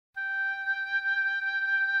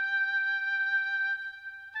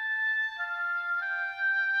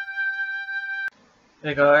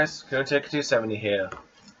Hey guys, Take270 here,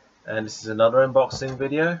 and this is another unboxing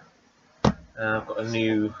video. I've got a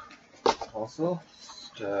new parcel,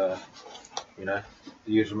 just, the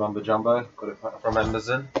usual mumbo jumbo. Got it from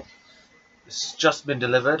Amazon. It's just been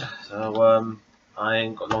delivered, so I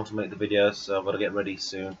ain't got long to make the video, so I've got to get ready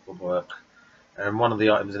soon for work. And one of the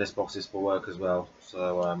items in this box is for work as well,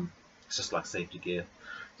 so it's just like safety gear.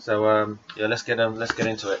 So yeah, let's get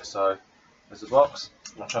into it. So there's the box,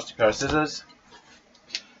 my trusty pair of scissors.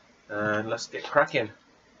 And let's get cracking.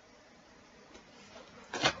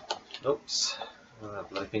 Oops,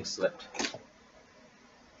 bloody thing slipped.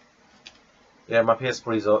 Yeah, my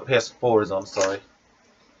PS4 is on. Sorry.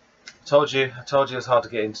 I told you it's hard to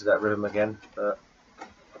get into that rhythm again. But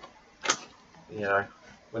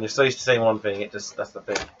when you're so used to saying one thing, that's the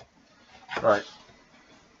thing. Right,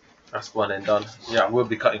 that's one end done. Yeah, I will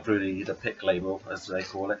be cutting through the pick label, as they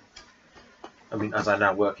call it. I mean, as I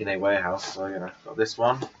now work in a warehouse, so got this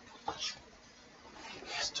one.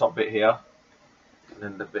 This top bit here, and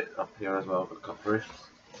then the bit up here as well, got to cut through.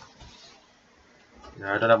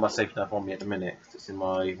 I don't have my safety knife on me at the minute because it's in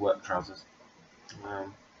my work trousers.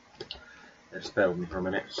 Just bear with me for a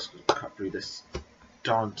minute. Just cut through this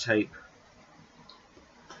darn tape.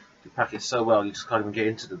 You pack it so well, you just can't even get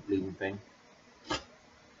into the bleeding thing.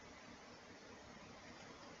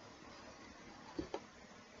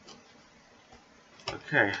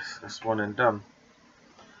 Okay, so that's one end done.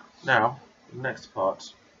 Now, the next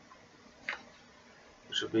part,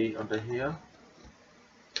 which will be under here.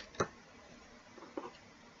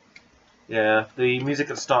 Yeah, the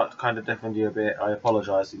music at the start kind of deafened you a bit. I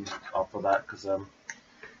apologise for that, because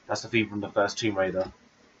that's the theme from the first Tomb Raider,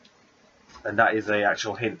 and that is a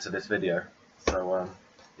actual hint to this video. So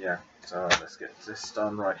yeah, so let's get this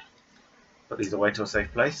done. Right, put these away to a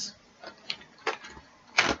safe place.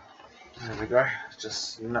 There we go.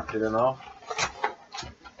 Just snapped it in half.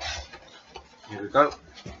 Here we go.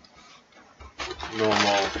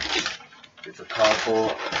 Normal bits of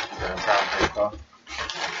cardboard and brown paper.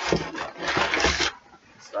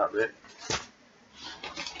 That's that bit.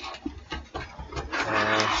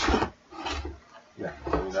 Yeah,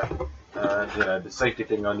 there we go. And the safety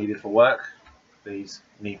thing I needed for work, these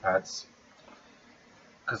knee pads,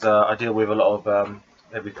 because I deal with a lot of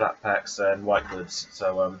heavy flat packs and white goods,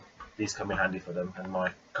 so these come in handy for them. And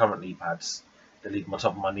my current knee pads, they leave my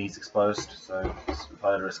top of my knees exposed, so it's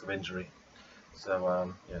high risk of injury.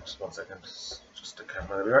 So yeah, just one second, just a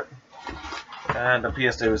camera, there we go. And the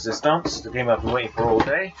PS2 resistance, the game I've been waiting for all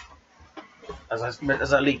day. As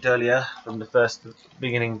I leaked earlier from the first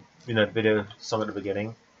beginning, the video song at the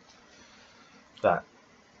beginning, that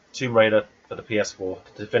Tomb Raider for the PS4,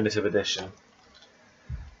 the definitive edition.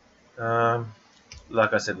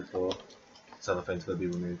 Like I said before, cellophane's going to be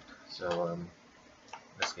removed, so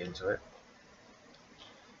let's get into it.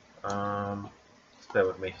 Bear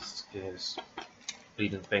with me, just get this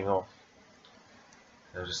bleeding thing off.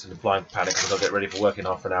 I was just in a blind panic because I'll get ready for work in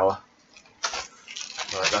half an hour.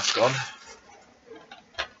 Right, that's gone.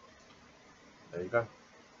 There you go.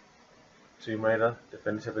 Tomb Raider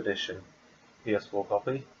Definitive Edition, PS4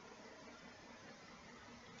 copy.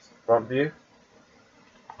 Front view,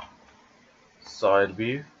 side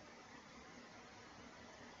view,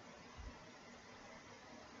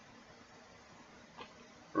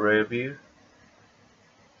 rear view,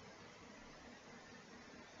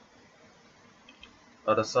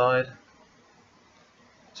 other side,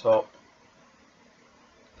 top,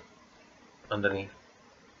 underneath.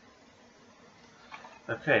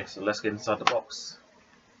 Okay, so let's get inside the box.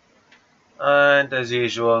 And as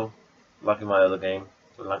usual, like in my other game,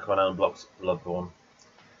 like my own blocks, Bloodborne,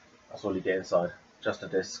 that's all you get inside. Just a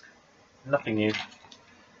disc, nothing new.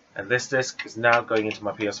 And this disc is now going into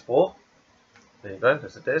my PS4. There you go,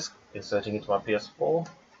 there's a disc, inserting into my PS4.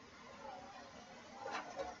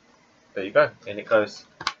 There you go, and it goes,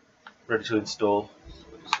 ready to install. So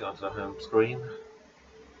we'll just go onto the home screen.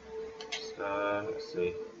 So, let's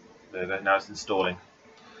see, there you go, now it's installing.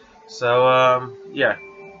 So, yeah,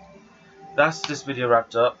 that's this video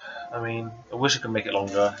wrapped up. I mean, I wish I could make it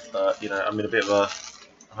longer, but I'm in a bit of a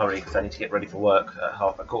hurry because I need to get ready for work at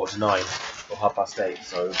 9:15 or 8:30,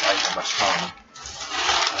 so I ain't got much time.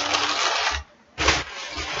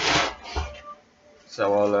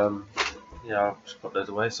 So I'll just put those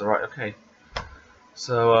away. So right, okay.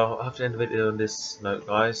 So I'll have to end the video on this note,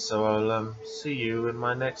 guys. So I'll see you in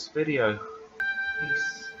my next video.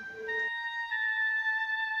 Peace.